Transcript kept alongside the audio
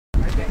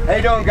How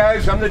you doing,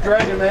 guys? I'm the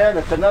Dragon Man.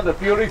 It's another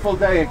beautiful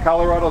day in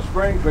Colorado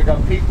Springs. We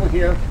got people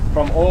here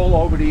from all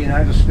over the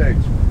United States.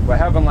 We're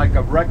having like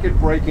a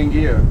record-breaking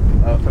year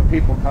for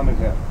people coming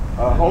here.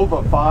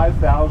 Over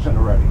 5,000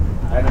 already.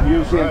 And the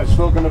museum is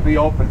still going to be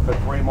open for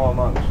 3 more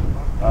months.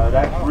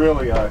 That's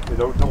really,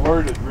 the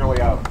word is really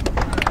out.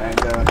 And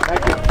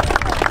thank you.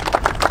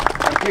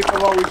 And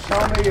people always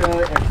tell me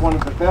it's one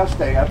of the best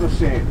they ever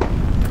seen.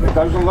 It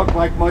doesn't look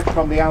like much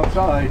from the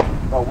outside,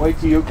 but wait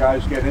till you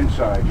guys get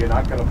inside. You're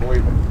not going to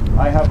believe it.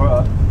 I have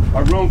a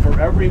room for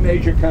every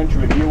major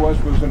country the U.S.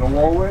 was in a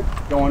war with,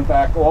 going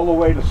back all the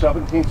way to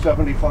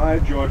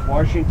 1775, George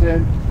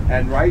Washington,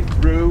 and right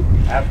through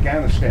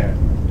Afghanistan.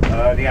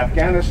 The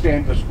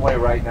Afghanistan display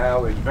right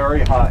now is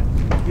very hot,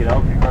 you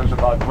know, because of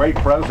our great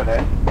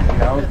president, you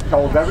know,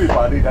 told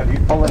everybody that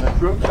he's pulling the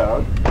troops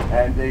out.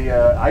 And the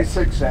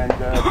ISIS and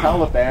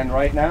Taliban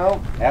right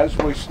now, as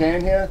we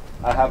stand here,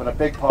 are having a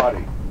big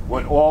party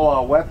with all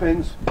our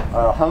weapons,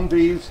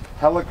 Humvees,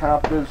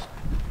 helicopters,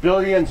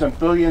 billions and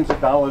billions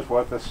of dollars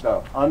worth of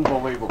stuff.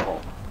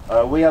 Unbelievable.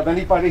 We have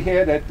anybody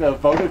here that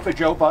voted for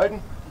Joe Biden?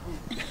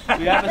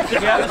 We have a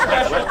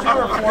special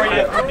tour for you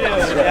to do.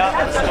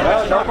 Yeah.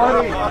 Well,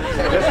 nobody.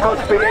 There's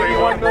supposed to be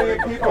 81 million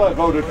people that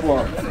voted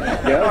for him.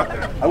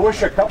 Yeah. I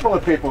wish a couple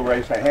of people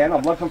raised their hand.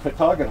 I'm looking for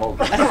target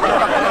holders.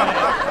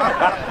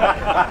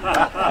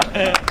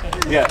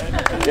 Yeah.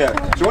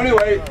 So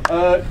anyway,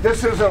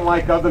 this isn't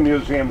like other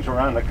museums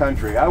around the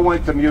country. I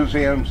went to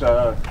museums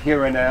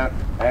here and there,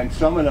 and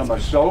some of them are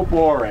so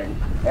boring.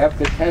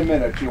 After 10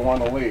 minutes, you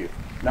want to leave.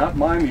 Not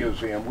my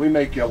museum. We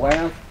make you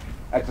laugh.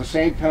 At the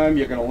same time,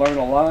 you're going to learn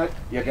a lot,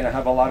 you're going to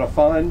have a lot of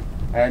fun,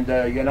 and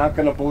you're not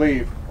going to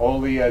believe all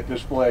the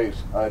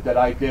displays that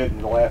I did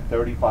in the last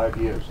 35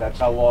 years. That's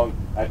how long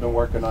I've been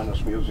working on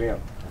this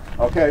museum.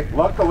 Okay,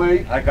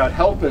 luckily, I got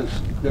helpers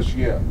this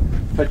year.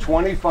 For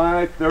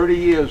 25, 30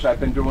 years, I've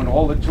been doing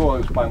all the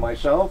tours by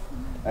myself,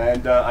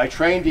 and I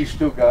trained these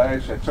 2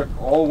 guys. It took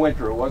all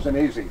winter. It wasn't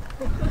easy.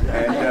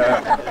 And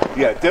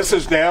yeah, this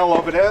is Dale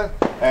over there,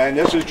 and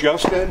this is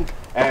Justin,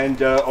 and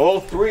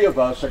all 3 of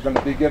us are going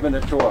to be giving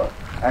a tour.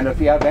 And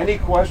if you have any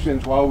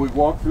questions while we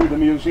walk through the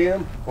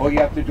museum, all you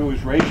have to do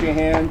is raise your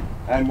hand,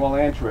 and we'll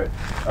answer it.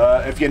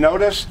 If you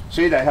notice,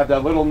 see, they have their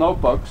little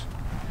notebooks.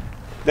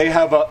 They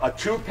have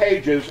 2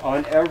 pages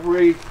on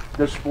every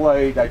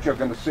display that you're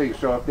going to see.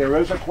 So if there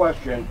is a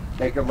question,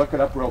 they can look it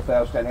up real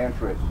fast and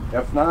answer it.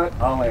 If not,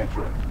 I'll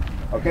answer it.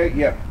 Okay?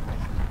 Yeah.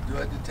 Do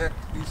I detect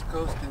East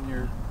Coast in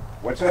your...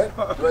 What's that?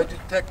 Do I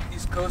detect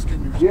East Coast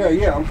in your speech?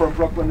 Yeah, I'm from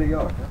Brooklyn, New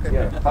York. Okay.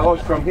 Yeah. If I was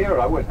from here,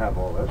 I wouldn't have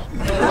all this.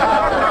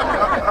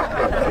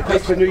 Yeah. It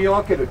takes a New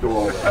Yorker to do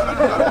all this.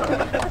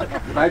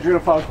 Imagine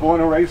if I was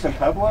born and raised in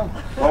Pueblo.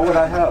 What would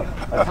I have?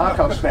 A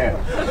taco stand.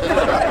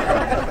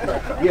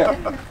 Yeah.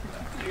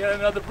 You got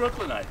another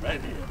Brooklynite right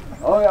here.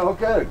 Oh, yeah, well,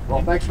 good.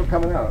 Well, thanks for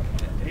coming out.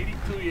 Yeah,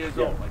 82 years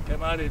old. I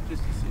came out here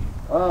just to see you.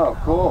 Oh,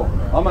 cool.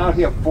 I'm out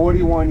here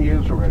 41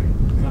 years already.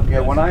 Yeah,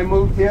 when I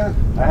moved here,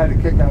 I had to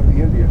kick out the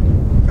Indian.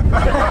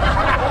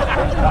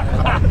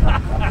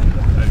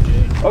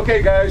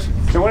 Okay, guys.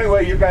 So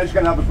anyway, you guys are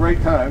going to have a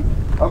great time.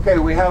 Okay,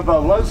 we have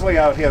Leslie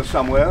out here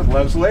somewhere.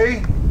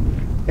 Leslie?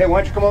 Hey,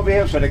 why don't you come over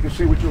here so they can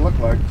see what you look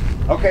like.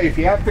 Okay, if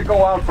you have to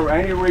go out for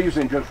any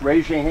reason, just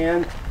raise your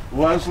hand.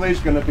 Leslie's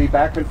going to be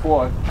back and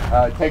forth,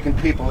 taking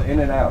people in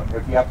and out.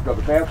 If you have to go to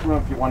the bathroom,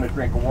 if you want to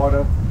drink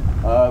water.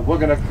 We're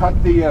going to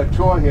cut the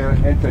tour here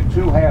into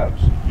 2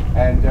 halves.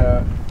 And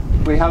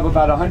we have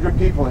about 100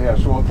 people here,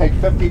 so we'll take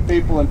 50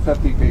 people and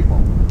 50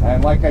 people.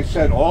 And like I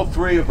said, all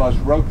 3 of us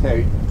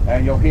rotate,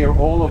 and you'll hear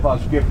all of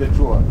us give the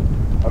tour.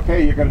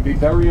 Okay, you're going to be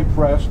very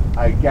impressed.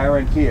 I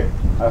guarantee it.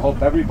 I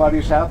hope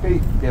everybody's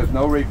happy. There's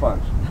no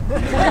refunds.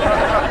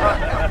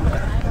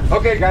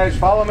 Okay, guys,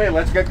 follow me.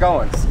 Let's get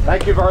going.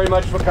 Thank you very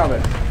much for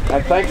coming.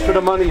 And thanks for the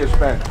money you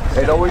spent.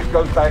 It always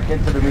goes back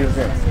into the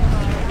museum.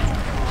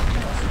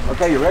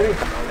 Okay, you ready?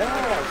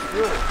 Yeah,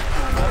 good.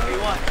 What do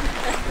you want?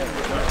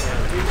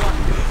 What do you want?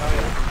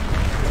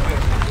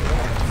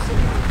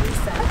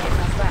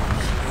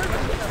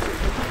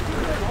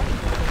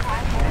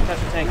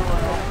 Tank.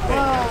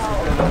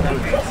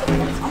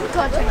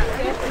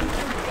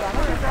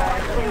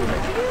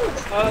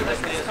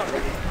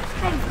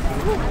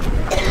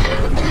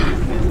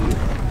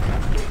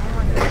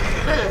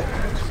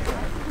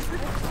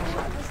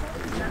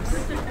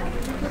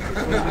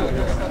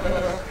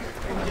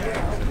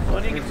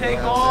 Well, you can take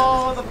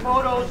all the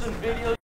photos and videos.